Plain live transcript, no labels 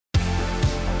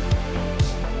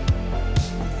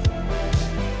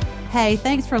Hey,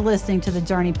 thanks for listening to the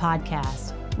Journey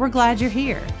podcast. We're glad you're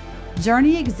here.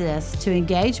 Journey exists to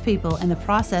engage people in the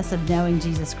process of knowing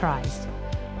Jesus Christ.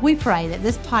 We pray that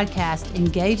this podcast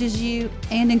engages you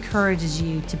and encourages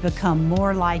you to become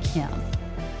more like Him.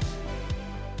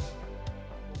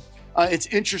 It's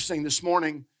interesting this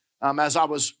morning, as I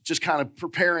was just kind of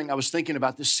preparing, I was thinking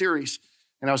about this series,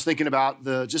 and I was thinking about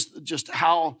just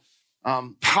how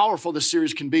powerful this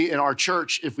series can be in our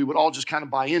church if we would all just kind of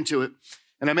buy into it.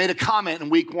 And I made a comment in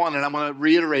week one, and I'm going to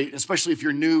reiterate, especially if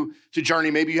you're new to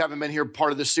Journey, maybe you haven't been here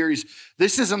part of this series.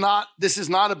 This is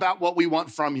not about what we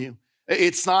want from you.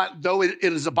 It's not, though it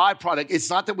is a byproduct, it's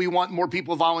not that we want more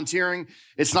people volunteering.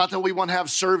 It's not that we want to have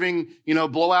serving,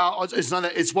 blowout.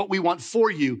 It's what we want for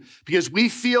you, because we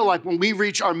feel like when we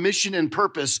reach our mission and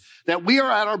purpose that we are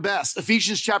at our best.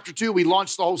 Ephesians chapter 2, we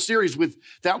launched the whole series with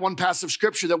that one passage of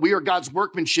scripture that we are God's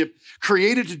workmanship,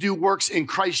 created to do works in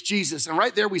Christ Jesus. And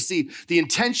right there we see the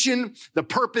intention, the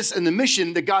purpose, and the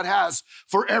mission that God has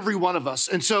for every one of us.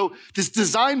 And so this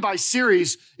Design by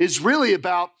series is really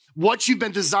about what you've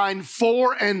been designed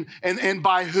for and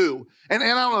by who. And I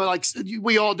don't know, like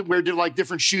we all wear like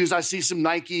different shoes. I see some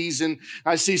Nikes and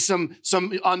I see some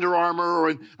Under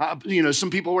Armour, or some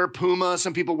people wear Puma,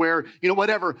 some people wear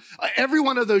whatever. Every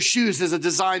one of those shoes is a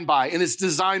design by, and it's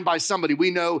designed by somebody.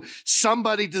 We know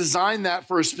somebody designed that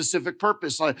for a specific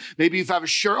purpose. Like maybe you have a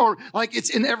shirt, or like it's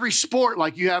in every sport.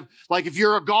 Like you have, like if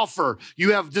you're a golfer,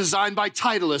 you have designed by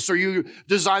Titleist, or you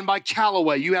designed by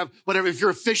Callaway. You have whatever. If you're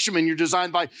a fisherman, you're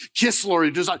designed by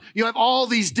Kistler. You have all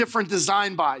these different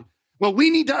design by. Well,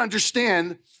 we need to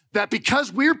understand that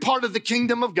because we're part of the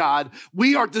kingdom of God,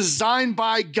 we are designed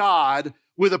by God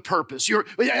with a purpose. And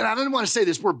I didn't want to say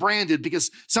this, we're branded, because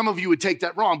some of you would take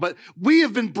that wrong, but we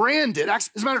have been branded.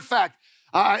 As a matter of fact,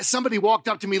 somebody walked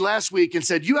up to me last week and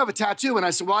said, "You have a tattoo?" And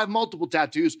I said, "Well, I have multiple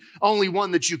tattoos, only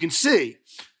one that you can see."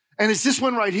 And it's this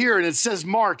one right here, and it says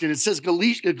Mark, and it says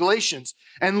Galatians.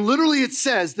 And literally it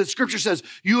says, the scripture says,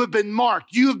 you have been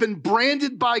marked, you have been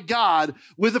branded by God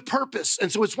with a purpose.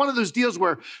 And so it's one of those deals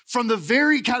where from the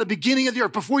very kind of beginning of the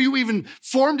earth, before you even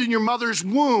formed in your mother's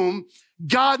womb,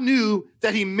 God knew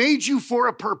that He made you for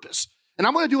a purpose. And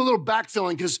I'm going to do a little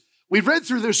backfilling, because we've read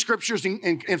through those scriptures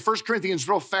in 1 Corinthians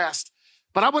real fast.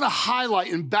 But I want to highlight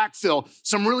and backfill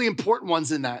some really important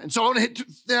ones in that. And so I want to hit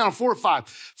down 4 or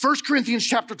 5. 1 Corinthians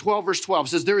chapter 12, verse 12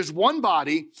 says, "There is one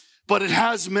body, but it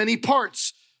has many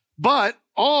parts. But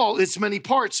all its many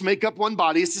parts make up one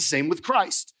body. It's the same with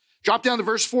Christ." Drop down to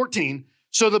verse 14.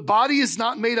 "So the body is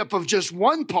not made up of just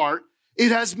one part.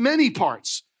 It has many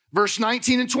parts." Verse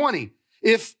 19 and 20.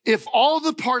 If all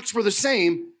the parts were the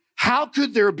same, how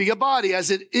could there be a body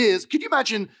as it is? Could you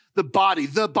imagine the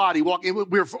body walking,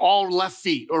 we're all left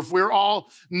feet, or if we're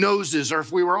all noses, or if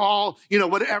we were all,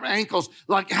 whatever, ankles,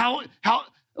 like how,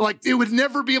 like it would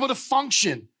never be able to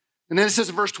function. And then it says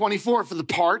in verse 24, "For the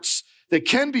parts that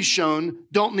can be shown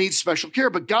don't need special care,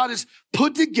 but God has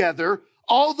put together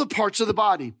all the parts of the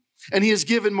body, and He has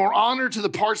given more honor to the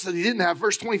parts that He didn't have."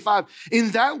 Verse 25,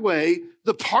 "In that way,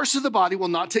 the parts of the body will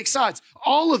not take sides.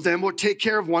 All of them will take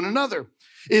care of one another.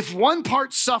 If one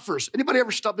part suffers," anybody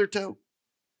ever stub their toe?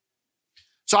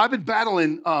 So I've been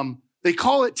battling, they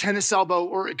call it tennis elbow,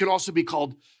 or it could also be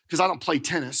called, because I don't play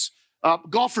tennis,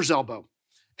 golfer's elbow.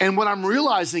 And what I'm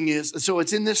realizing is, so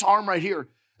it's in this arm right here.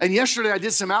 And yesterday I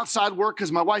did some outside work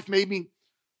because my wife made me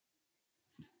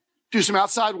do some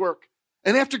outside work.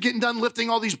 And after getting done lifting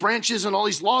all these branches and all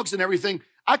these logs and everything,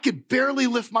 I could barely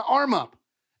lift my arm up.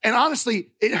 And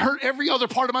honestly, it hurt every other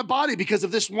part of my body because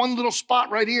of this one little spot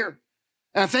right here.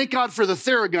 And I thank God for the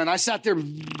Theragun. I sat there,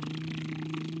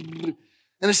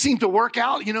 and it seemed to work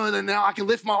out, and then now I can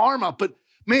lift my arm up. But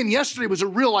man, yesterday was a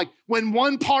real, like, when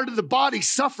one part of the body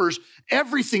suffers,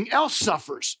 everything else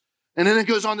suffers. And then it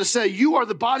goes on to say, "You are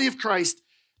the body of Christ."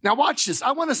 Now watch this.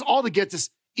 I want us all to get this.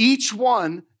 Each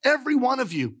one, every one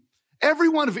of you,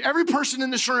 every person in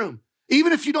this room,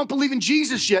 even if you don't believe in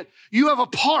Jesus yet, you have a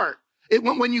part.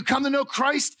 When you come to know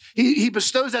Christ, He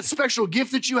bestows that special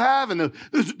gift that you have and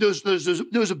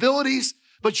those abilities,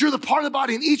 but you're the part of the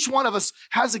body, and each one of us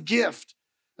has a gift.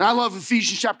 And I love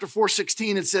Ephesians chapter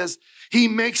 4:16. It says, He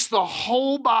makes the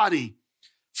whole body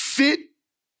fit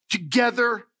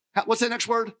together. What's that next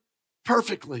word?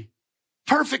 Perfectly.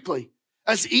 Perfectly.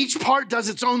 As each part does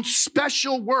its own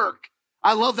special work.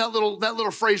 I love that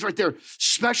little phrase right there.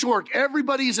 Special work.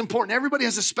 Everybody is important. Everybody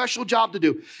has a special job to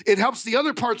do. It helps the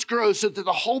other parts grow so that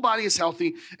the whole body is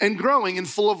healthy and growing and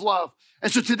full of love.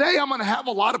 And so today I'm going to have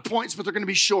a lot of points, but they're going to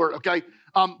be short, okay?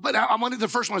 But the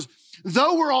first one is,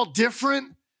 though we're all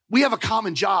different, we have a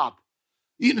common job.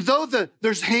 Though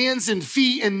there's hands and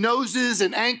feet and noses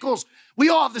and ankles, we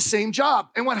all have the same job.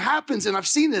 And what happens, and I've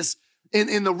seen this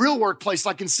in the real workplace,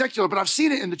 like in secular, but I've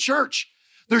seen it in the church,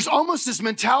 there's almost this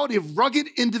mentality of rugged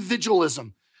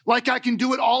individualism. Like I can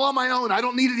do it all on my own. I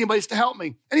don't need anybody to help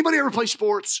me. Anybody ever play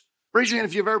sports? Raise your hand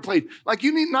if you've ever played. Like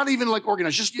you need not even like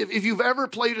organized, just if you've ever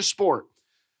played a sport.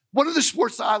 One of the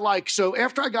sports that I like, so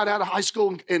after I got out of high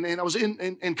school and I was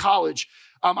in college,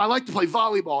 I like to play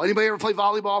volleyball. Anybody ever play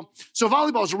volleyball? So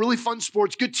volleyball is a really fun sport.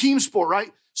 It's a good team sport,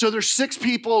 right? So there's 6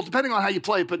 people, depending on how you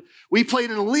play, but we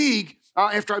played in a league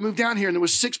after I moved down here, and there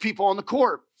was 6 people on the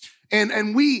court.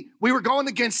 And we were going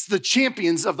against the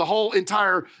champions of the whole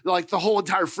entire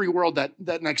free world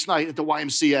that next night at the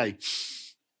YMCA.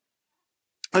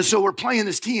 And so we're playing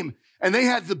this team, and they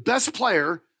had the best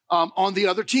player on the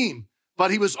other team, but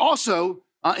he was also,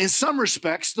 in some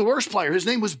respects, the worst player. His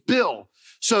name was Bill.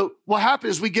 So what happened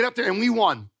is we get up there and we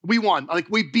won. We won. Like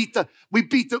we beat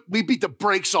the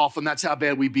brakes off them. That's how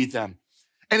bad we beat them.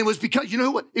 And it was because, you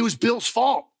know what? It was Bill's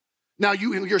fault. Now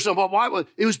you're saying, well, why? Well,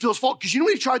 it was Bill's fault. Because you know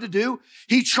what he tried to do?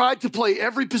 He tried to play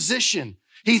every position.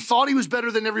 He thought he was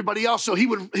better than everybody else. So he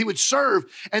would serve,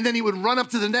 and then he would run up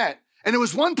to the net. And there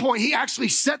was one point he actually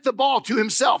set the ball to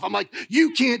himself. I'm like,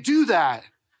 you can't do that.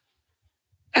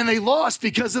 And they lost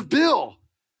because of Bill.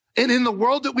 And in the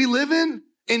world that we live in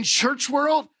church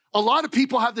world, a lot of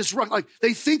people have this, like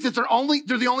they think that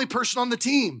they're the only person on the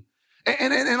team.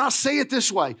 And I'll say it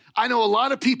this way. I know a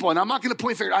lot of people, and I'm not going to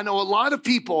point fingers. I know a lot of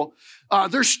people,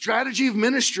 their strategy of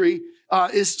ministry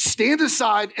is stand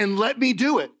aside and let me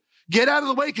do it. Get out of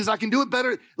the way because I can do it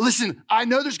better. Listen, I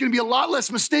know there's going to be a lot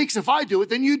less mistakes if I do it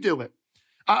than you do it.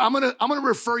 I'm going to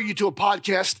refer you to a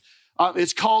podcast.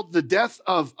 It's called The Death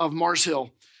of Mars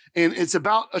Hill. And it's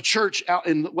about a church out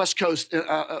in the West Coast.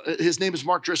 His name is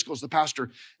Mark Driscoll, is the pastor,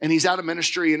 and he's out of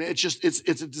ministry, and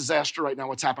it's a disaster right now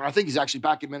what's happening. I think he's actually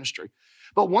back in ministry.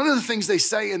 But one of the things they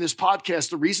say in this podcast,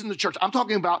 the reason the church, I'm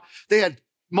talking about, they had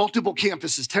multiple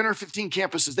campuses, 10 or 15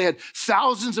 campuses. They had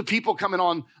thousands of people coming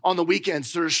on the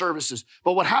weekends to their services.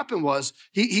 But what happened was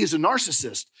he is a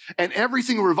narcissist, and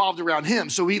everything revolved around him.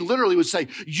 So he literally would say,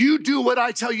 you do what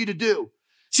I tell you to do.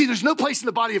 See, there's no place in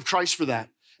the body of Christ for that.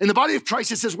 In the body of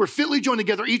Christ, it says we're fitly joined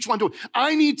together, each one doing.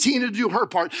 I need Tina to do her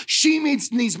part. She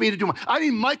needs me to do mine. I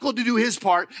need Michael to do his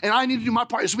part, and I need to do my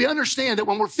part. So we understand that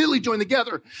when we're fitly joined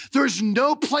together, there's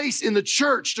no place in the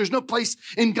church. There's no place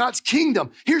in God's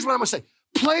kingdom. Here's what I'm going to say.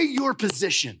 Play your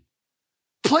position.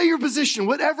 Play your position,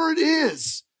 whatever it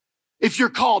is. If you're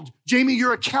called, Jamie,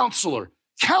 you're a counselor.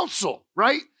 Counsel,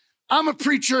 right? I'm a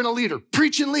preacher and a leader.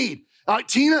 Preach and lead.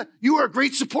 Tina, you are a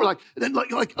great support. Like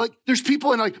there's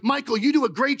people, and like, Michael, you do a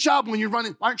great job when you're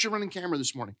running. Why aren't you running camera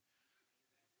this morning?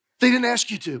 They didn't ask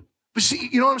you to. But see,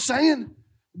 you know what I'm saying?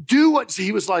 Do what, see,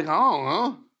 he was like,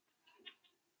 oh,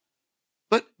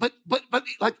 but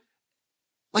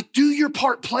do your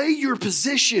part, play your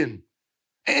position.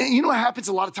 And you know what happens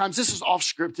a lot of times? This is off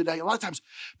script today. A lot of times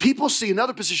people see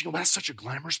another position, go, that's such a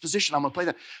glamorous position. I'm going to play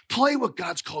that. Play what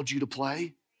God's called you to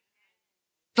play.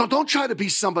 Don't try to be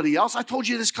somebody else. I told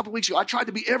you this a couple weeks ago. I tried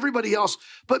to be everybody else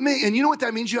but me. And you know what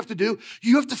that means you have to do?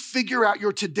 You have to figure out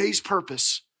your today's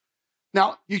purpose.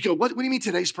 Now, you go, what do you mean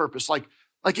today's purpose? Like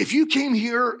if you came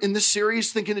here in this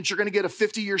series thinking that you're going to get a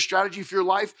 50-year strategy for your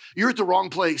life, you're at the wrong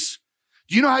place.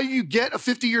 Do you know how you get a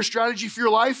 50-year strategy for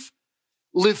your life?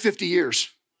 Live 50 years.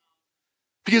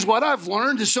 Because what I've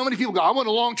learned is so many people go, I want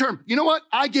a long term. You know what?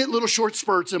 I get little short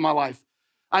spurts in my life.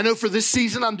 I know for this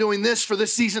season, I'm doing this. For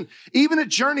this season, even at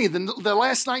Journey, the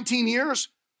last 19 years,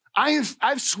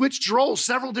 I've switched roles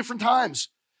several different times.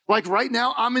 Like right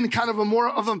now, I'm in kind of a more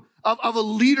of a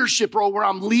leadership role where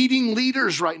I'm leading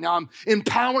leaders right now. I'm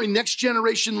empowering next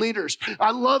generation leaders.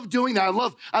 I love doing that.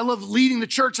 I love leading the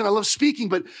church, and I love speaking.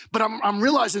 But I'm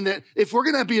realizing that if we're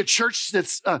going to be a church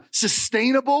that's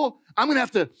sustainable, I'm going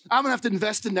to have to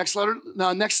invest in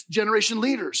next generation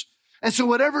leaders. And so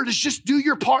whatever it is, just do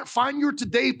your part. Find your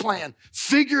today plan.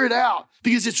 Figure it out,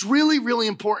 because it's really, really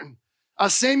important.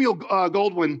 Samuel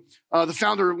Goldwyn, the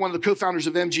founder, one of the co-founders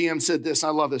of MGM, said this. I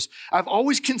love this. I've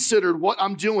always considered what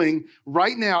I'm doing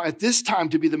right now at this time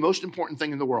to be the most important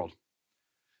thing in the world.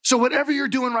 So whatever you're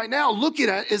doing right now, look at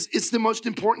it as it's the most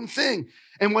important thing.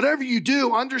 And whatever you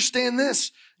do, understand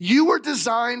this. You were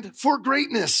designed for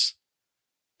greatness.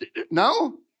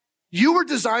 No? You were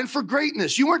designed for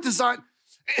greatness. You weren't designed...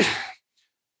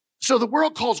 So the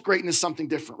world calls greatness something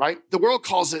different, right? The world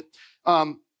calls it,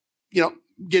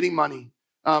 getting money,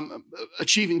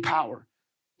 achieving power.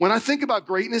 When I think about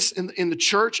greatness in the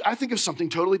church, I think of something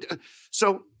totally.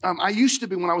 So I used to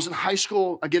be, when I was in high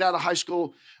school, I get out of high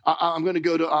school, I want to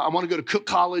go to Cook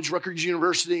College, Rutgers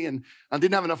University, and I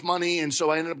didn't have enough money. And so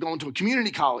I ended up going to a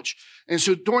community college. And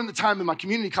so during the time in my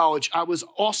community college, I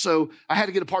had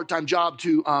to get a part-time job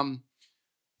to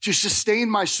sustain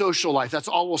my social life. That's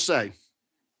all we'll say.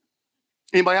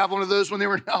 Anybody have one of those when they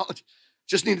were in college?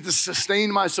 Just needed to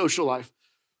sustain my social life.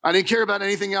 I didn't care about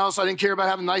anything else. I didn't care about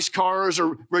having nice cars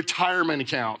or retirement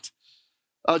account.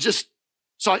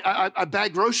 So I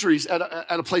bagged groceries at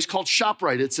a place called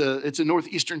ShopRite. It's a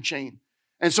Northeastern chain.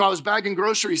 And so I was bagging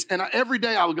groceries, and every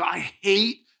day I would go, I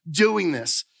hate doing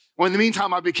this. Well, in the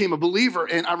meantime, I became a believer,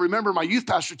 and I remember my youth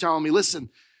pastor telling me,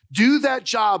 listen, do that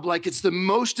job like it's the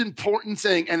most important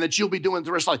thing and that you'll be doing it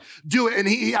the rest of life. Do it. And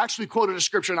he actually quoted a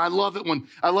scripture, and I love it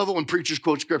when preachers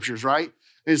quote scriptures, right?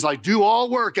 It's like, do all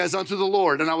work as unto the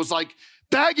Lord. And I was like,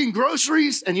 bagging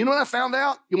groceries. And you know what I found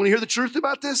out? You want to hear the truth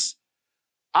about this?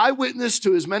 I witness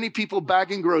to as many people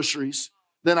bagging groceries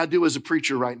than I do as a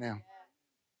preacher right now.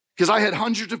 Because I had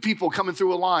hundreds of people coming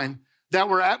through a line that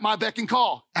were at my beck and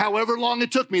call. However long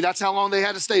it took me, that's how long they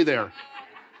had to stay there.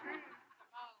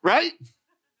 Right?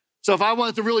 So if I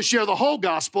wanted to really share the whole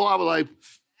gospel, I would like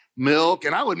milk,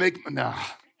 and I would make, no.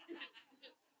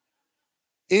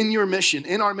 In our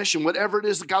mission, whatever it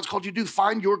is that God's called you to do,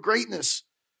 find your greatness.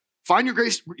 Find your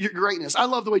greatness. I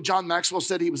love the way John Maxwell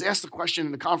said. He was asked the question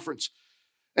in the conference,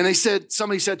 and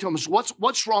somebody said to him,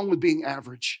 what's wrong with being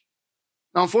average?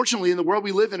 Now, unfortunately, in the world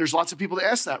we live in, there's lots of people that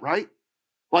ask that, right?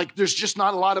 Like, there's just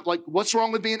not a lot of what's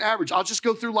wrong with being average? I'll just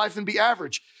go through life and be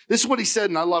average. This is what he said,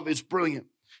 and I love it. It's brilliant.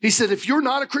 He said, if you're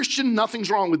not a Christian, nothing's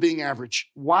wrong with being average.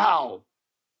 Wow.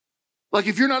 Like,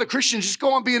 if you're not a Christian, just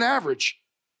go on being average.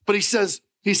 But he says,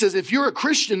 if you're a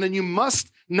Christian, then you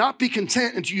must not be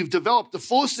content until you've developed the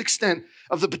fullest extent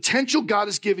of the potential God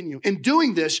has given you. In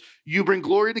doing this, you bring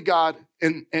glory to God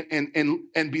and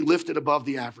be lifted above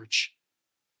the average.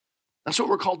 That's what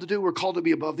we're called to do. We're called to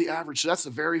be above the average. So that's the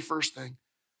very first thing.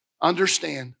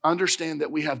 Understand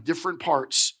that we have different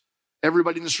parts.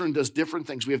 Everybody in this room does different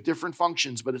things. We have different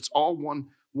functions, but it's all one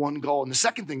goal. And the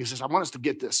second thing is this, I want us to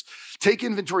get this. Take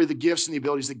inventory of the gifts and the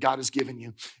abilities that God has given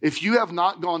you. If you have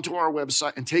not gone to our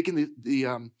website and taken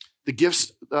the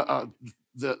gifts,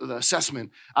 the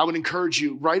assessment, I would encourage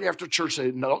you right after church,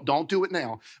 say, no, don't do it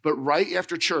now, but right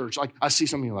after church, like I see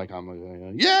some of you like,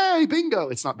 yay, bingo.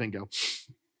 It's not bingo.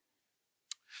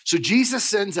 So Jesus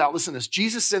sends out, listen to this,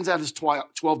 Jesus sends out his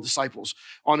 12 disciples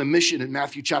on a mission in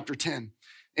Matthew chapter 10.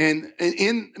 And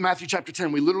in Matthew chapter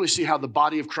 10, we literally see how the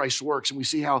body of Christ works, and we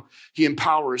see how he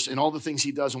empowers and all the things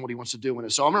he does and what he wants to do in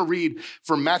it. So I'm going to read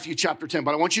from Matthew chapter 10,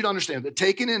 but I want you to understand that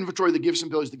take an inventory of the gifts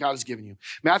and abilities that God has given you.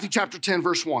 Matthew chapter 10,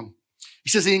 verse 1. He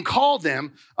says, he called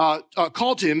him,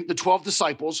 the 12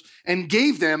 disciples, and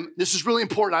gave them, this is really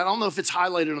important. I don't know if it's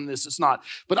highlighted on this, it's not,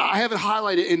 but I have it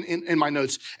highlighted in my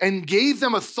notes, and gave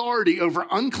them authority over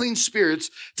unclean spirits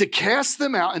to cast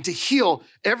them out and to heal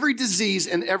every disease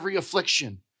and every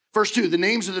affliction. Verse 2, the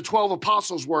names of the 12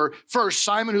 apostles were, first,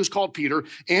 Simon, who's called Peter,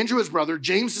 Andrew, his brother,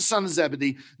 James, the son of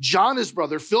Zebedee, John, his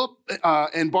brother, Philip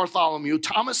and Bartholomew,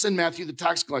 Thomas and Matthew, the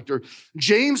tax collector,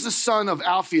 James, the son of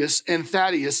Alphaeus and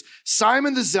Thaddeus,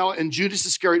 Simon the Zealot, and Judas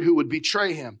Iscariot, who would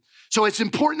betray him. So it's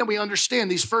important that we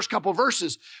understand these first couple of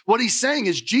verses. What he's saying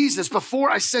is, Jesus, before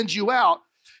I send you out,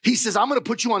 he says, I'm going to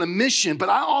put you on a mission, but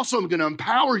I also am going to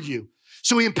empower you.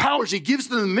 So he empowers, he gives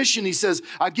them the mission. He says,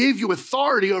 I gave you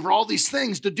authority over all these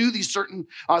things to do these certain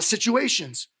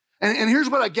situations. And here's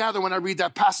what I gather when I read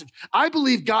that passage. I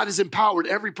believe God has empowered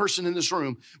every person in this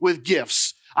room with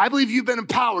gifts. I believe you've been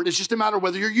empowered. It's just a matter of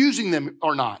whether you're using them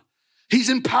or not. He's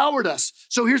empowered us.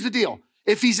 So here's the deal.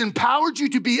 If he's empowered you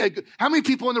to be how many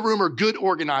people in the room are good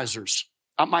organizers?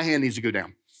 My hand needs to go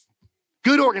down.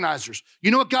 Good organizers.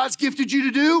 You know what God's gifted you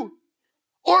to do?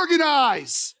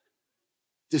 Organize.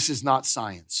 This is not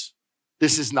science.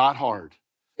 This is not hard.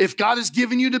 If God has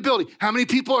given you the ability, how many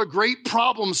people are great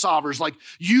problem solvers? Like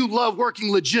you love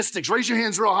working logistics. Raise your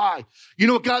hands real high. You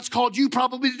know what God's called you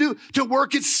probably to do? To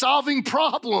work at solving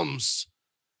problems.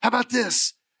 How about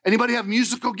this? Anybody have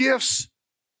musical gifts?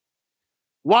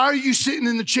 Why are you sitting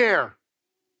in the chair?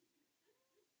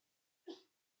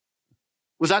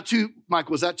 Mike,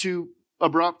 was that too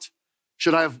abrupt?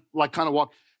 Should I have kind of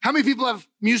walked? How many people have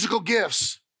musical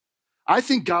gifts? I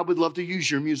think God would love to use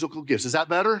your musical gifts. Is that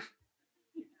better?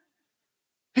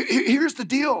 Here's the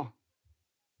deal.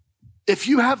 If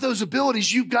you have those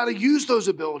abilities, you've got to use those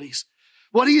abilities.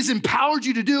 What he has empowered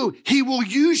you to do, he will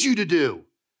use you to do.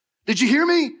 Did you hear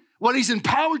me? What he's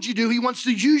empowered you to do, he wants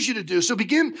to use you to do. So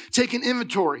begin taking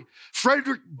inventory.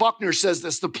 Frederick Buckner says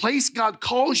this, the place God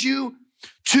calls you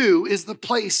 2 is the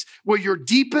place where your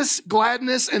deepest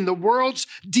gladness and the world's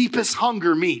deepest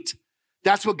hunger meet.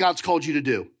 That's what God's called you to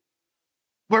do.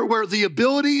 Where the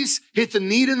abilities hit the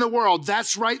need in the world,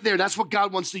 that's right there. That's what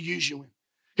God wants to use you in.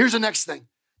 Here's the next thing.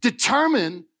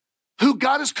 Determine who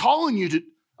God is calling you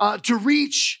to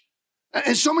reach.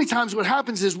 And so many times what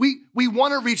happens is we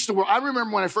want to reach the world. I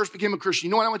remember when I first became a Christian,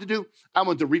 you know what I went to do? I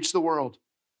went to reach the world.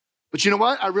 But you know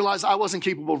what? I realized I wasn't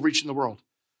capable of reaching the world.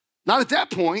 Not at that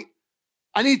point.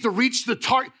 I need to reach the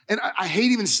target. And I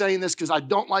hate even saying this because I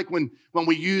don't like when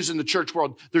we use in the church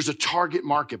world, there's a target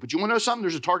market. But you want to know something?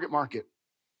 There's a target market.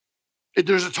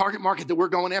 There's a target market that we're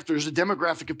going after. There's a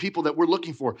demographic of people that we're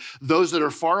looking for. Those that are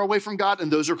far away from God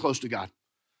and those that are close to God.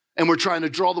 And we're trying to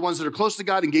draw the ones that are close to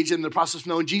God, engage them in the process of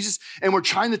knowing Jesus. And we're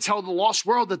trying to tell the lost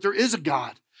world that there is a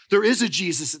God. There is a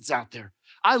Jesus that's out there.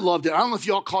 I loved it. I don't know if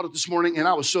y'all caught it this morning, and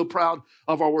I was so proud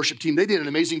of our worship team. They did an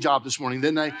amazing job this morning,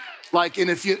 didn't they? And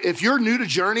if you're new to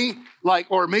Journey,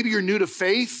 or maybe you're new to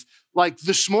faith,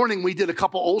 this morning we did a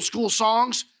couple old school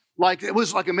songs. It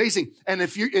was amazing. And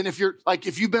if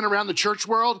you've been around the church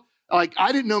world,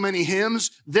 I didn't know many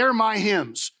hymns. They're my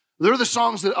hymns. They're the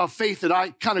songs of faith that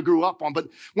I kind of grew up on. But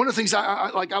one of the things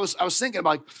I was thinking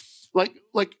about,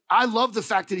 I love the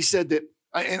fact that he said that,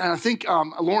 and I think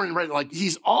Lauren read it,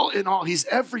 he's all in all, he's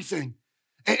everything.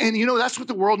 And that's what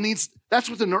the world needs. That's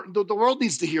what the world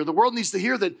needs to hear. The world needs to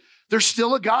hear that there's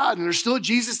still a God and there's still a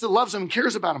Jesus that loves them and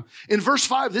cares about them. In verse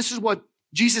 5, this is what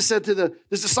Jesus said to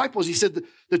his disciples. He said,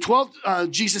 the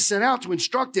 12 Jesus sent out to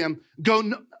instruct them,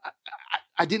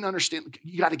 I didn't understand.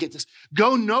 You got to get this.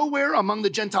 Go nowhere among the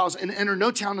Gentiles and enter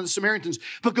no town of the Samaritans,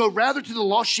 but go rather to the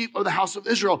lost sheep of the house of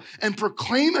Israel and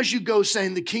proclaim as you go,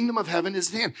 saying the kingdom of heaven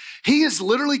is at hand. He is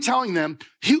literally telling them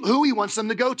who he wants them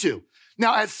to go to.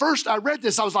 Now, at first I read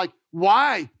this, I was like,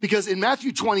 why? Because in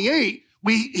Matthew 28,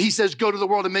 he says, go to the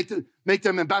world and make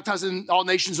them and baptize in all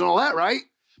nations and all that, right?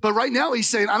 But right now he's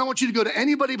saying, I don't want you to go to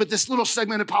anybody but this little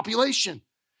segmented population.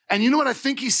 And you know what I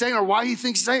think he's saying, or why he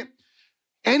thinks he's saying?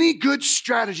 Any good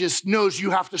strategist knows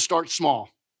you have to start small.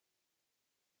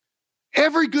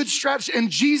 Every good strategist,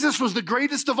 and Jesus was the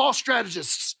greatest of all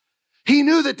strategists. He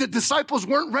knew that the disciples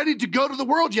weren't ready to go to the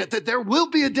world yet, that there will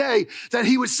be a day that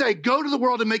he would say, go to the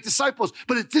world and make disciples.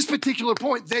 But at this particular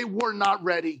point, they were not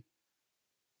ready.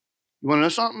 You want to know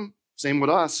something? Same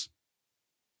with us.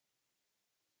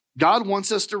 God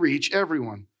wants us to reach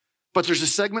everyone, but there's a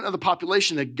segment of the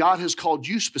population that God has called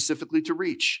you specifically to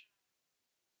reach.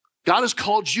 God has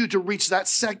called you to reach that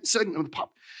segment of the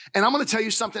pop. And I'm going to tell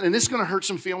you something, and this is going to hurt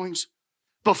some feelings.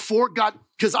 Before God,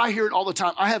 because I hear it all the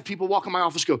time. I have people walk in my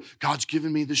office go, God's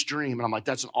given me this dream. And I'm like,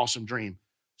 that's an awesome dream.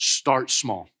 Start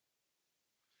small.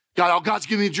 God's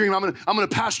given me a dream. I'm going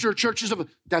to pastor churches.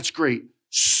 That's great.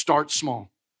 Start small.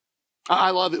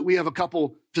 I love it. We have a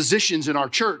couple positions in our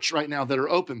church right now that are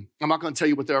open. I'm not going to tell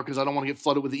you what they are because I don't want to get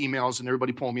flooded with the emails and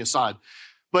everybody pulling me aside.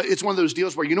 But it's one of those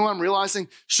deals where, you know what I'm realizing?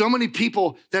 So many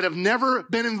people that have never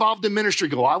been involved in ministry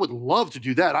go, I would love to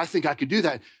do that. I think I could do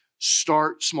that.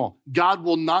 Start small. God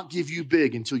will not give you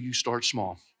big until you start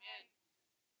small.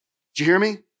 Did you hear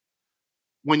me?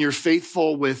 When you're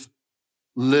faithful with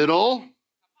little,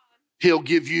 he'll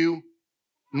give you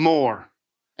more.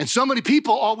 And so many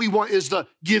people, all we want is the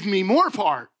give me more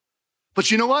part. But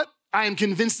you know what? I am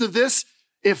convinced of this.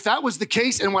 If that was the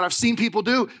case, and what I've seen people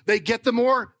do, they get the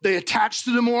more, they attach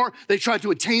to the more, they try to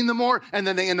attain the more, and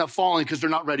then they end up falling because they're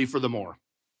not ready for the more.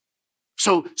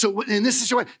 So in this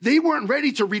situation, they weren't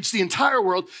ready to reach the entire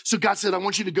world. So God said, I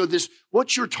want you to go this.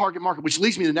 What's your target market? Which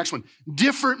leads me to the next one.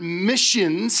 Different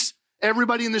missions.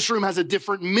 Everybody in this room has a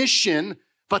different mission,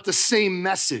 but the same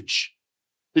message.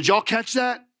 Did y'all catch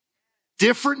that?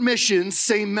 Different missions,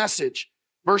 same message.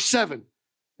 Verse 7.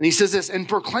 And he says this, and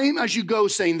proclaim as you go,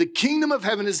 saying, the kingdom of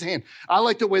heaven is at hand. I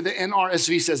like the way the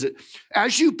NRSV says it.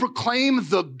 As you proclaim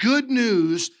the good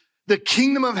news, the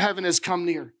kingdom of heaven has come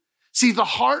near. See, the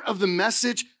heart of the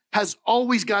message has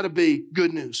always got to be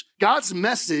good news. God's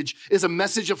message is a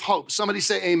message of hope. Somebody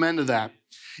say amen to that.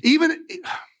 Even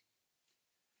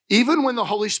when the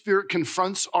Holy Spirit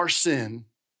confronts our sin,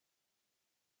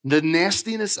 the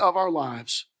nastiness of our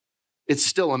lives, it's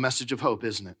still a message of hope,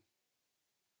 isn't it?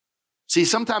 See,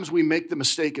 sometimes we make the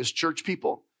mistake as church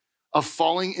people of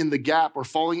falling in the gap or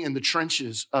falling in the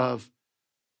trenches of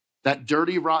that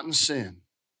dirty, rotten sin,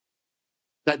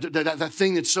 that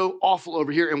thing that's so awful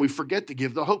over here, and we forget to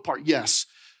give the hope part. Yes,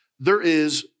 there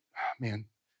is, man,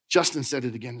 Justin said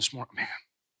it again this morning, man.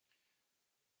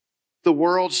 The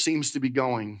world seems to be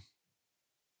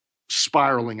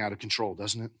spiraling out of control,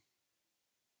 doesn't it?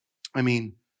 I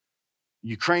mean,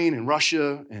 Ukraine and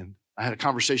Russia, and I had a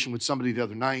conversation with somebody the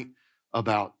other night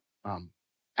about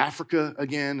Africa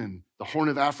again and the Horn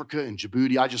of Africa and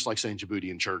Djibouti. I just like saying Djibouti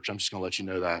in church. I'm just going to let you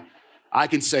know that. I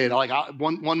can say it.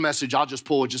 One message, I'll just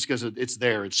pull it just because it's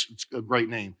there. It's a great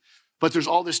name. But there's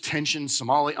all this tension,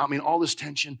 all this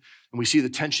tension. And we see the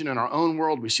tension in our own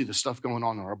world. We see the stuff going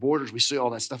on our borders. We see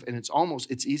all that stuff. And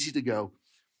it's easy to go,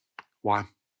 why?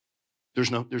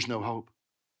 There's no hope.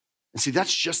 And see,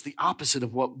 that's just the opposite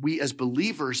of what we as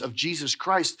believers of Jesus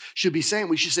Christ should be saying.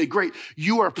 We should say, great,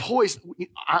 you are poised.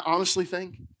 I honestly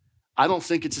I don't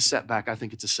think it's a setback. I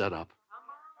think it's a setup.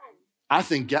 I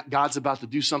think God's about to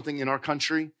do something in our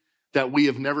country that we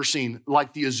have never seen,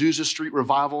 like the Azusa Street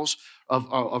revivals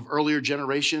of earlier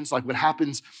generations, like what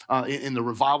happens in the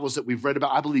revivals that we've read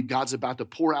about. I believe God's about to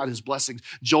pour out his blessings.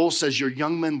 Joel says your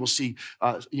young men will see,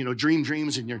 dream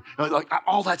dreams and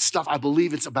all that stuff. I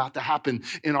believe it's about to happen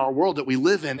in our world that we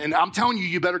live in. And I'm telling you,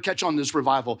 you better catch on this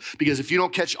revival, because if you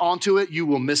don't catch on to it, you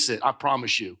will miss it. I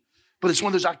promise you. But it's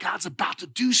one of those, God's about to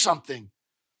do something.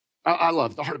 I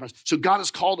love the heart of it. So God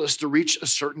has called us to reach a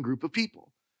certain group of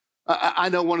people. I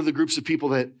know one of the groups of people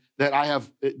that I have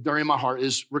during my heart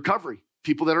is recovery,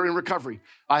 people that are in recovery.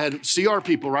 I had CR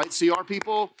people, right? CR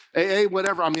people, AA,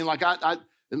 whatever. I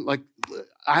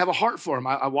have a heart for them.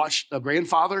 I watched a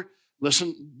grandfather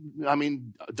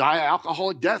die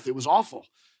alcoholic death. It was awful.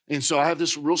 And so I have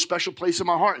this real special place in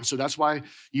my heart. And so that's why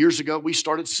years ago we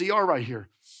started CR right here.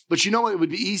 But you know what? It would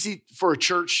be easy for a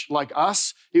church like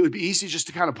us. It would be easy just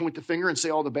to kind of point the finger and say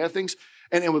all the bad things.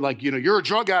 And it would you're a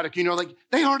drug addict.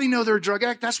 They already know they're a drug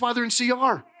addict. That's why they're in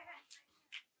CR,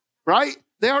 right?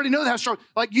 They already know that's strong.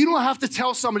 You don't have to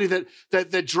tell somebody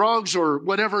that drugs or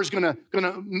whatever is gonna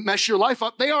mess your life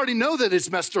up. They already know that it's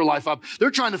messed their life up.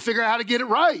 They're trying to figure out how to get it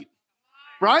right?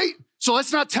 So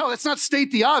let's not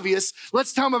state the obvious.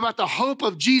 Let's tell them about the hope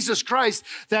of Jesus Christ,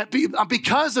 that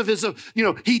because of his,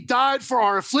 he died for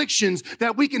our afflictions,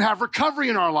 that we can have recovery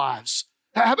in our lives.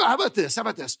 How about this?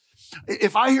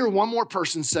 If I hear one more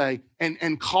person say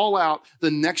and call out the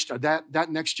next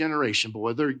that next generation,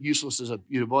 boy, they're useless as I'm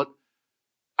going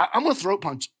to throat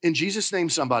punch in Jesus' name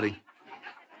somebody.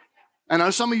 And I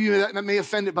know some of you that may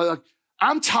offend it, but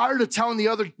I'm tired of telling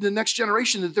the next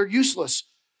generation that they're useless.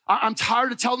 I'm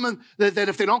tired of telling them that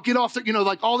if they don't get off,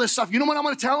 all this stuff. You know what I'm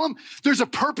going to tell them? There's a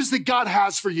purpose that God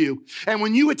has for you. And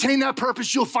when you attain that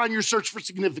purpose, you'll find your search for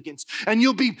significance. And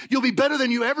you'll be better than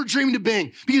you ever dreamed of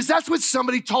being. Because that's what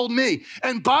somebody told me.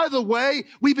 And by the way,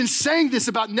 we've been saying this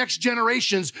about next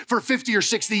generations for 50 or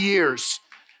 60 years.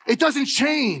 It doesn't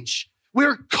change.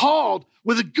 We're called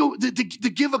to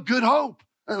give a good hope.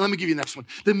 Let me give you the next one.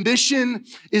 The mission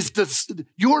is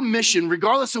your mission,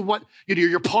 regardless of what,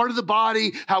 you're part of the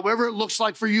body, however it looks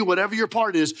like for you, whatever your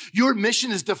part is, your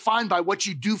mission is defined by what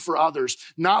you do for others,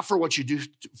 not for what you do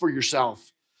for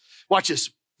yourself. Watch this.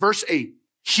 Verse 8,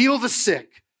 heal the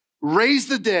sick, raise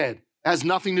the dead, has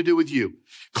nothing to do with you.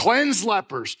 Cleanse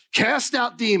lepers, cast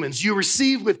out demons. You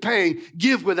receive with paying,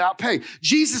 give without pay.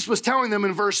 Jesus was telling them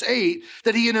in verse 8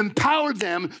 that he had empowered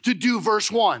them to do verse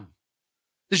 1.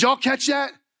 Did y'all catch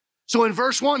that? So in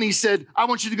verse 1, he said, I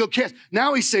want you to go cast.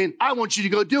 Now he's saying, I want you to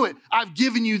go do it. I've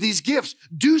given you these gifts.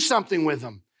 Do something with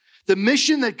them. The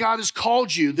mission that God has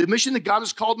called you, the mission that God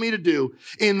has called me to do,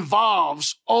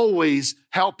 involves always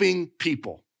helping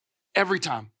people. Every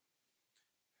time.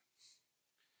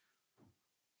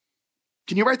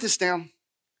 Can you write this down?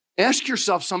 Ask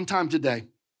yourself sometime today,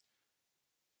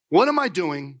 what am I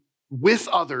doing with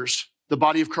others, the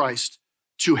body of Christ,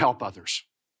 to help others?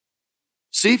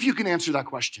 See if you can answer that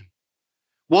question.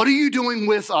 What are you doing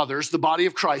with others, the body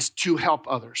of Christ, to help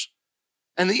others?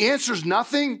 And the answer is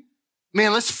nothing.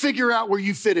 Man, let's figure out where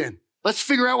you fit in. Let's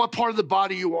figure out what part of the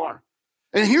body you are.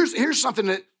 And here's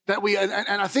something that we, and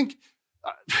I think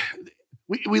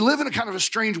we live in a kind of a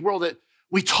strange world that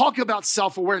we talk about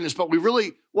self-awareness, but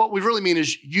what we really mean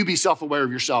is you be self-aware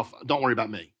of yourself. Don't worry about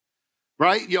me,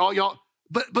 right? Y'all.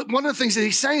 But one of the things that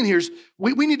he's saying here is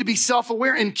we need to be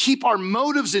self-aware and keep our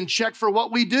motives in check for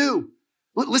what we do.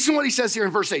 Listen to what he says here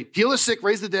in verse 8. Heal the sick,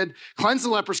 raise the dead, cleanse the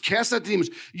lepers, cast out the demons.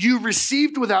 You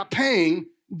received without paying,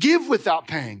 give without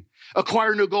paying.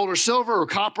 Acquire no gold or silver or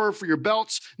copper for your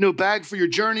belts, no bag for your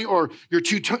journey or your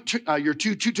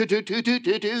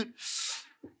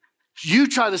You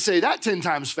try to say that 10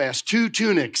 times fast. 2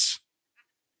 tunics.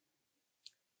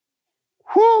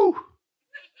 Whoo!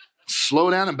 Slow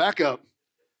down and back up.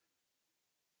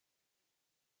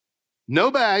 No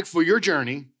bag for your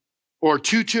journey, or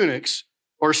 2 tunics,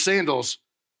 or sandals,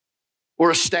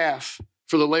 or a staff,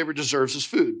 for the labor deserves his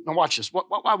food. Now watch this.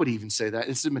 Why would he even say that?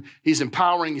 He's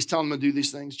empowering. He's telling them to do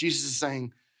these things. Jesus is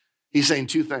saying, he's saying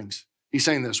 2 things. He's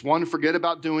saying this. 1, forget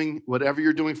about doing whatever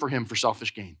you're doing for him for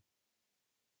selfish gain.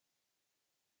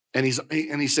 And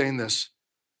he's saying this.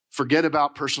 forget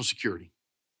about personal security.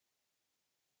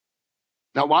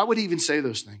 Now, why would he even say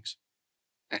those things?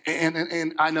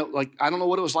 And I know, like, I don't know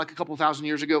what it was like a couple thousand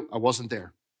years ago. I wasn't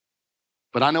there.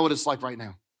 But I know what it's like right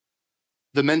now.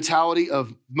 The mentality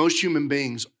of most human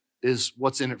beings is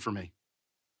what's in it for me.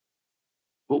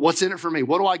 But what's in it for me?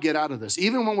 What do I get out of this?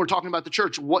 Even when we're talking about the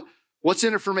church, what's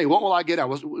in it for me? What will I get out?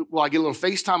 Will I get a little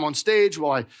FaceTime on stage?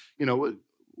 Will I,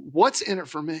 what's in it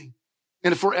for me?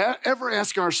 And if we're ever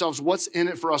asking ourselves what's in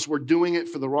it for us, we're doing it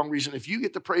for the wrong reason. If you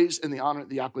get the praise and the honor,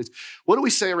 the accolades, what do we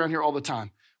say around here all the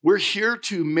time? We're here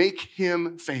to make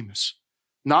him famous,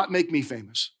 not make me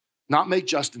famous, not make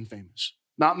Justin famous,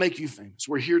 not make you famous.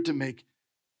 We're here to make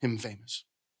him famous.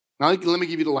 Now, let me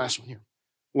give you the last one here.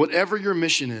 Whatever your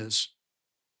mission is,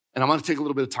 and I'm going to take a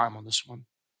little bit of time on this one.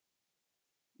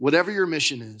 Whatever your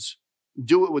mission is,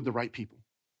 do it with the right people.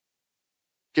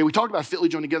 Okay, we talked about fitly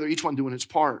joined together, each one doing its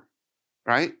part,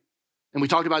 right? And we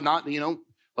talked about not, the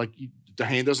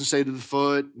hand doesn't say to the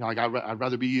foot, I'd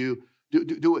rather be you.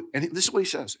 Do it. And this is what he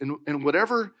says. In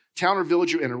whatever town or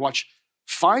village you enter, watch,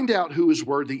 find out who is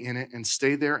worthy in it and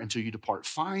stay there until you depart.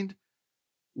 Find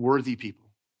worthy people.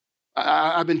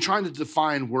 I've been trying to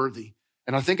define worthy,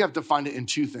 and I think I've defined it in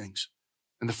two things.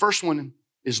 And the first one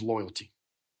is loyalty.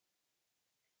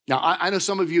 Now, I know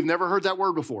some of you have never heard that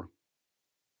word before.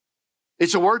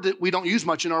 It's a word that we don't use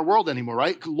much in our world anymore,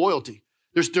 right? Loyalty.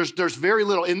 There's very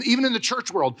little, and even in the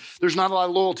church world, there's not a lot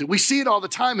of loyalty. We see it all the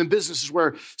time in businesses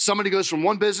where somebody goes from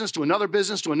one business to another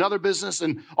business to another business,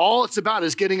 and all it's about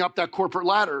is getting up that corporate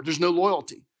ladder. There's no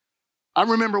loyalty. I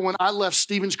remember when I left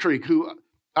Stevens Creek,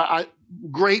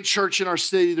 great church in our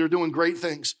city, they're doing great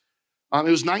things. It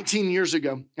was 19 years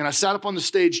ago, and I sat up on the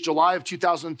stage July of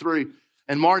 2003,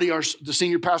 and Marty, the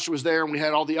senior pastor, was there, and we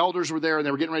had all the elders were there, and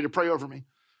they were getting ready to pray over me.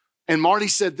 And Marty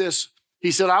said this. He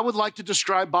said, I would like to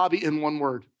describe Bobby in one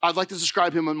word. I'd like to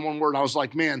describe him in one word. I was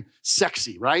like, man,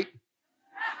 sexy, right?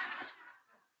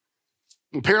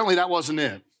 Apparently that wasn't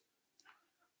it.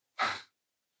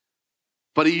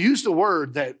 But he used a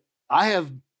word that I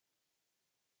have,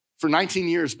 for 19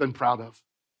 years, been proud of.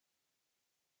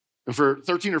 And for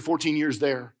 13 or 14 years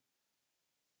there,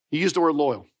 he used the word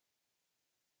loyal.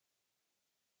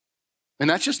 And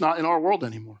that's just not in our world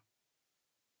anymore.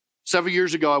 Several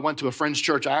years ago, I went to a friend's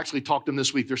church. I actually talked to them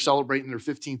this week. They're celebrating their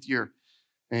 15th year.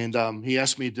 And he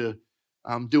asked me to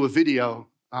do a video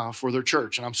for their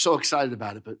church. And I'm so excited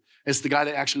about it. But it's the guy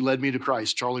that actually led me to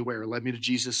Christ, Charlie Ware, led me to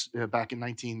Jesus back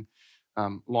in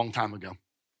long time ago.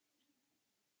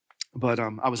 But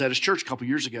I was at his church a couple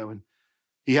years ago, and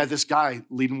he had this guy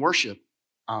leading worship.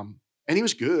 And he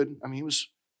was good. I mean,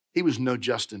 he was no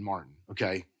Justin Martin,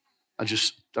 okay? I'm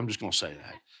just going to say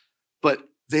that. But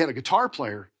they had a guitar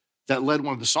player that led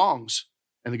one of the songs,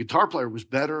 and the guitar player was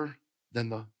better than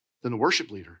the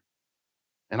worship leader.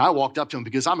 And I walked up to him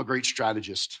because I'm a great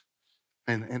strategist,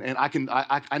 and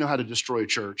I know how to destroy a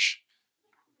church.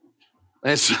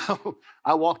 And so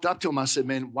I walked up to him. I said,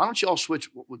 man, why don't you all switch?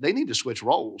 They need to switch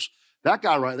roles. That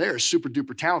guy right there is super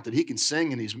duper talented. He can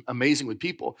sing and he's amazing with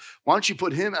people. Why don't you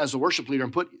put him as the worship leader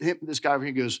and put this guy over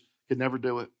here? He goes, could never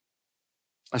do it.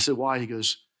 I said, why? He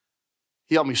goes,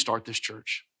 he helped me start this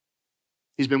church.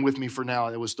 He's been with me for now,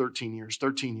 it was 13 years.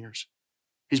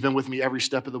 He's been with me every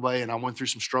step of the way, and I went through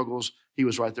some struggles. He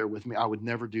was right there with me. I would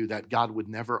never do that. God would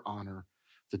never honor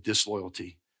the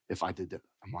disloyalty if I did that.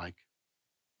 I'm like,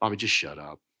 Bobby, just shut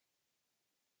up.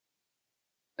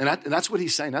 And that's what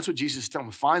he's saying. That's what Jesus is telling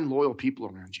me. Find loyal people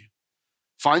around you.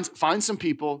 Find some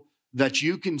people that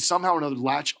you can somehow or another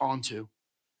latch onto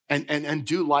and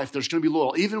do life. There's going to be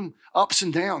loyal, even ups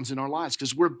and downs in our lives,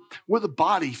 because we're the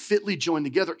body fitly joined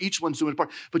together. Each one's doing a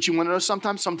part. But you want to know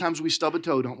sometimes we stub a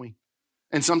toe, don't we?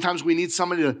 And sometimes we need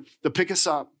somebody to pick us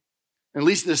up. And at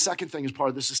least the second thing is part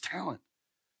of this is talent.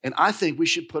 And I think we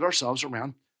should put ourselves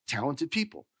around talented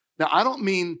people. Now, I don't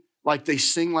mean like they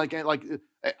sing like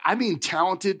I mean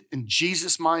talented and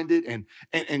Jesus-minded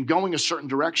and going a certain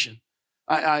direction.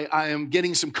 I am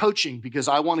getting some coaching because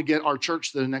I want to get our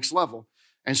church to the next level.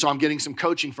 And so I'm getting some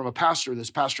coaching from a pastor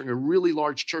that's pastoring a really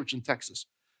large church in Texas.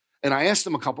 And I asked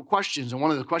him a couple questions. And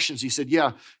one of the questions he said,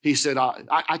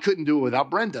 I couldn't do it without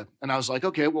Brenda. And I was like,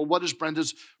 okay, well, what is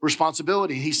Brenda's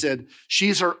responsibility? And he said,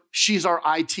 she's our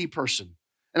IT person.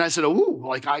 And I said,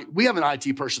 we have an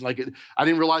IT person. I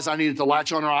didn't realize I needed to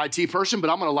latch on our IT person,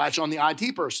 but I'm going to latch on the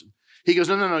IT person. He goes,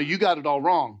 no, you got it all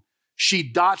wrong. She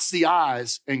dots the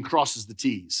I's and crosses the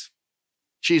T's.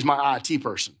 She's my IT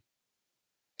person.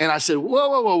 And I said,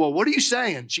 whoa, what are you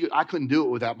saying? I couldn't do it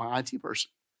without my IT person.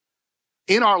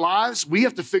 In our lives, we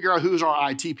have to figure out who's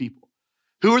our IT people.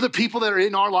 Who are the people that are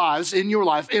in our lives, in your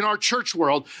life, in our church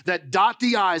world that dot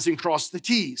the I's and cross the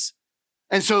T's?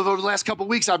 And so over the last couple of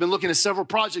weeks, I've been looking at several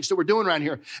projects that we're doing around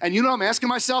here. And you know, I'm asking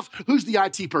myself, who's the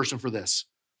IT person for this?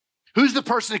 Who's the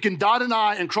person that can dot an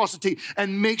I and cross a T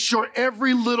and make sure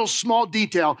every little small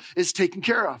detail is taken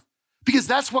care of? Because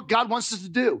that's what God wants us to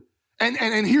do. And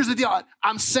here's the deal.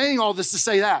 I'm saying all this to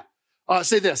say that.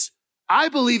 Say this. I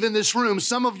believe in this room,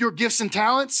 some of your gifts and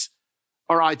talents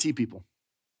are IT people.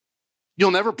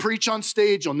 You'll never preach on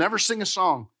stage. You'll never sing a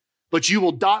song. But you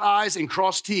will dot I's and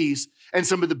cross T's. And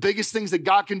some of the biggest things that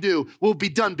God can do will be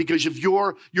done because of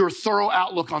your thorough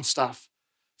outlook on stuff.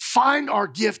 Find our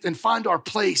gift and find our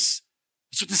place.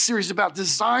 That's what this series is about,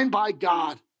 designed by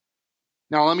God.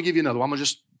 Now, let me give you another one.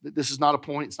 This is not a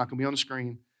point. It's not going to be on the screen.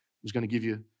 I'm just going to give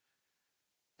you,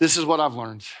 this is what I've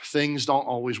learned. Things don't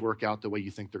always work out the way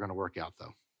you think they're going to work out,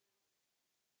 though.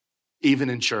 Even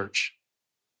in church.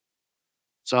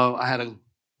 So I had a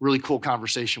really cool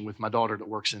conversation with my daughter that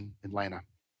works in Atlanta.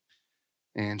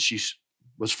 And she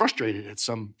was frustrated at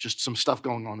some stuff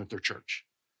going on at their church.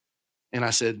 And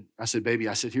I said, baby,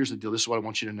 here's the deal. This is what I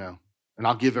want you to know. And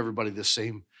I'll give everybody this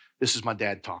is my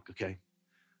dad talk, okay?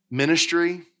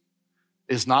 Ministry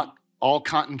is not all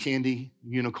cotton candy,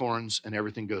 unicorns, and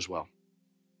everything goes well,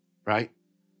 right?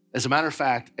 As a matter of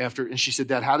fact, and she said,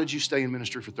 Dad, how did you stay in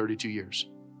ministry for 32 years?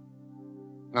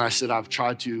 And I said, I've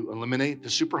tried to eliminate the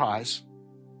super highs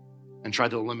and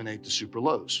tried to eliminate the super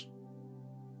lows.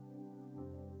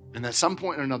 And at some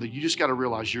point or another, you just got to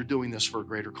realize you're doing this for a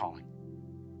greater calling.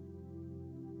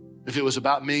 If it was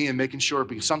about me and making sure,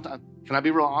 because sometimes, can I be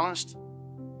real honest?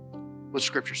 What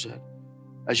Scripture said.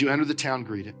 As you enter the town,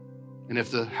 greet it. And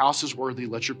if the house is worthy,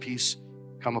 let your peace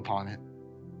come upon it.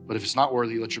 But if it's not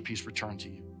worthy, let your peace return to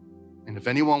you. And if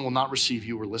anyone will not receive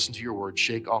you or listen to your word,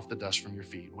 shake off the dust from your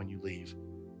feet when you leave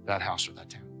that house or that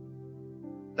town.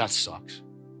 That sucks.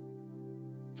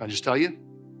 Can I just tell you?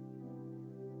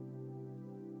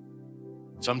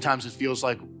 Sometimes it feels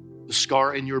like the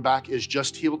scar in your back is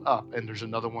just healed up and there's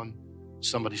another one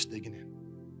somebody's digging in.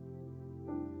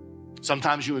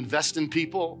 Sometimes you invest in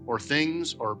people or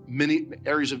things or many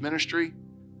areas of ministry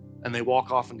and they walk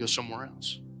off and go somewhere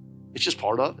else. It's just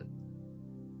part of it.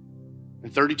 In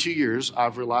 32 years,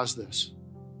 I've realized this.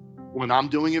 When I'm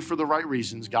doing it for the right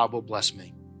reasons, God will bless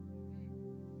me.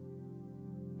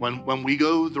 When we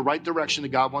go the right direction that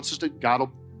God wants us to, God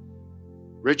will.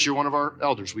 Rich, you're one of our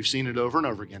elders. We've seen it over and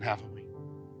over again, haven't we?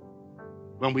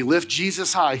 When we lift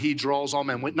Jesus high, he draws all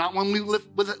men. Not when we lift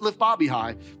Bobby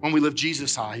high. When we lift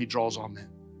Jesus high, he draws all men.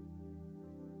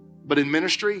 But in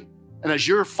ministry, and as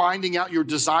you're finding out you're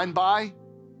designed by,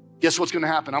 guess what's going to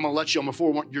happen? I'm going to let you on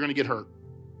before you're going to get hurt.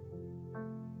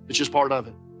 It's just part of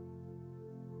it.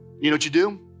 You know what you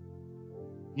do?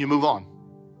 You move on.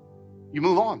 You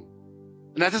move on.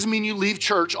 And that doesn't mean you leave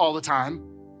church all the time.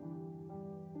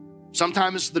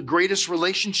 Sometimes the greatest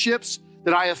relationships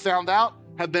that I have found out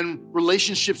have been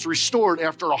relationships restored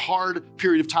after a hard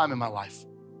period of time in my life,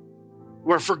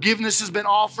 where forgiveness has been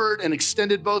offered and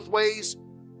extended both ways.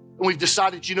 And we've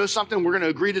decided, you know something, we're going to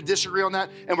agree to disagree on that,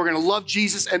 and we're going to love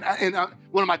Jesus. And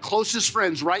one of my closest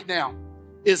friends right now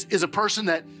is a person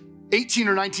that 18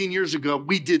 or 19 years ago,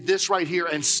 we did this right here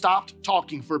and stopped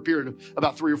talking for a period of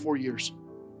about 3 or 4 years.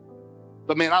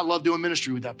 But man, I love doing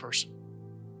ministry with that person.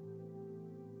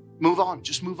 Move on,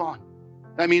 just move on.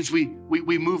 That means we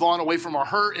move on away from our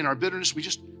hurt and our bitterness. We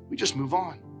just move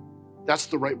on. That's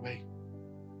the right way.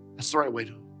 That's the right way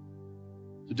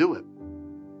to do it.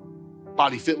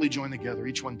 Body fitly joined together,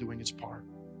 each one doing its part.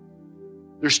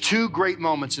 There's 2 great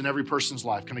moments in every person's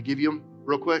life. Can I give you them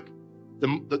real quick?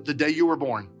 The day you were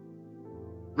born.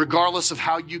 Regardless of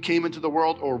how you came into the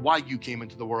world or why you came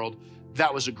into the world,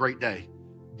 that was a great day.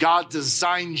 God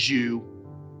designed you.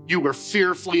 You were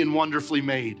fearfully and wonderfully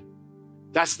made.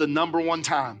 That's the number 1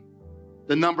 time.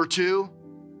 The number 2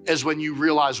 is when you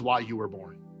realize why you were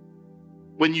born.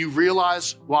 When you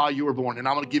realize why you were born. And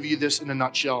I'm going to give you this in a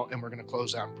nutshell, and we're going to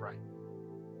close out and pray.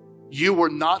 You were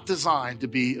not designed to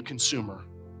be a consumer.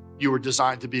 You were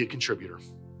designed to be a contributor.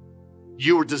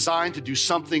 You were designed to do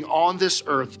something on this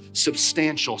earth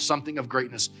substantial, something of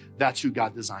greatness. That's who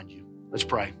God designed you. Let's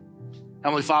pray.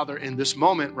 Heavenly Father, in this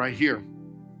moment right here,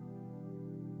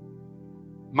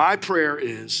 my prayer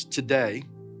is today,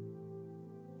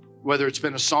 whether it's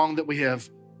been a song that we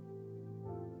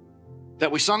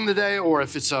sung today, or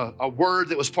if it's a word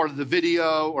that was part of the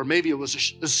video, or maybe it was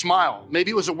a smile,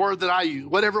 maybe it was a word that I used,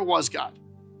 whatever it was, God,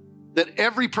 that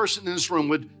every person in this room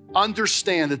would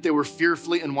understand that they were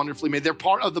fearfully and wonderfully made. They're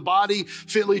part of the body,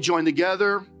 fitly joined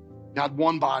together. God,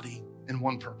 one body and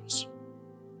one purpose.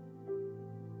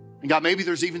 And God, maybe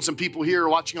there's even some people here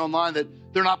watching online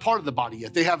that they're not part of the body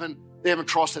yet. They haven't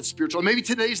crossed that spiritual. Maybe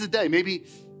today's the day. Maybe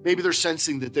they're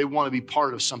sensing that they want to be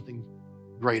part of something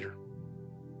greater.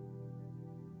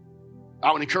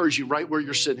 I would encourage you right where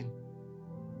you're sitting.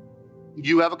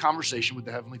 You have a conversation with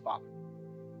the Heavenly Father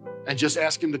and just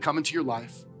ask Him to come into your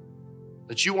life,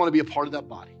 that you want to be a part of that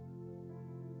body.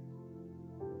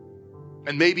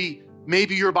 And maybe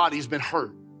your body's been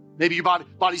hurt. Maybe your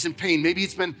body's in pain. Maybe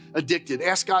it's been addicted.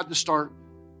 Ask God to start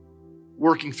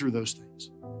working through those things.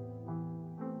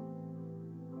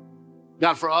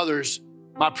 God, for others,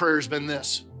 my prayer has been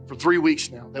this for 3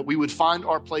 weeks now, that we would find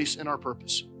our place in our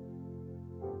purpose,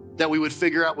 that we would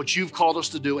figure out what you've called us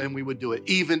to do and we would do it,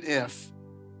 even if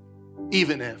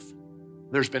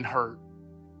there's been hurt.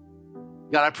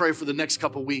 God, I pray for the next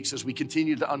couple weeks as we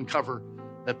continue to uncover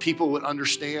that people would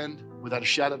understand without a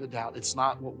shadow of a doubt, it's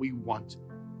not what we want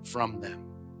from them.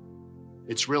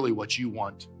 It's really what you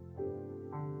want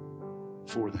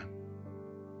for them.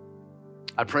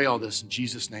 I pray all this in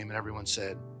Jesus' name, and everyone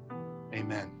said,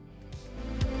 amen.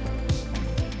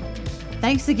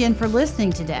 Thanks again for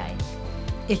listening today.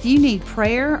 If you need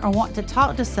prayer or want to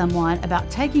talk to someone about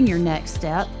taking your next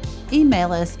step,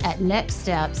 email us at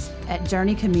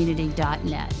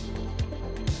nextsteps@journeycommunity.net.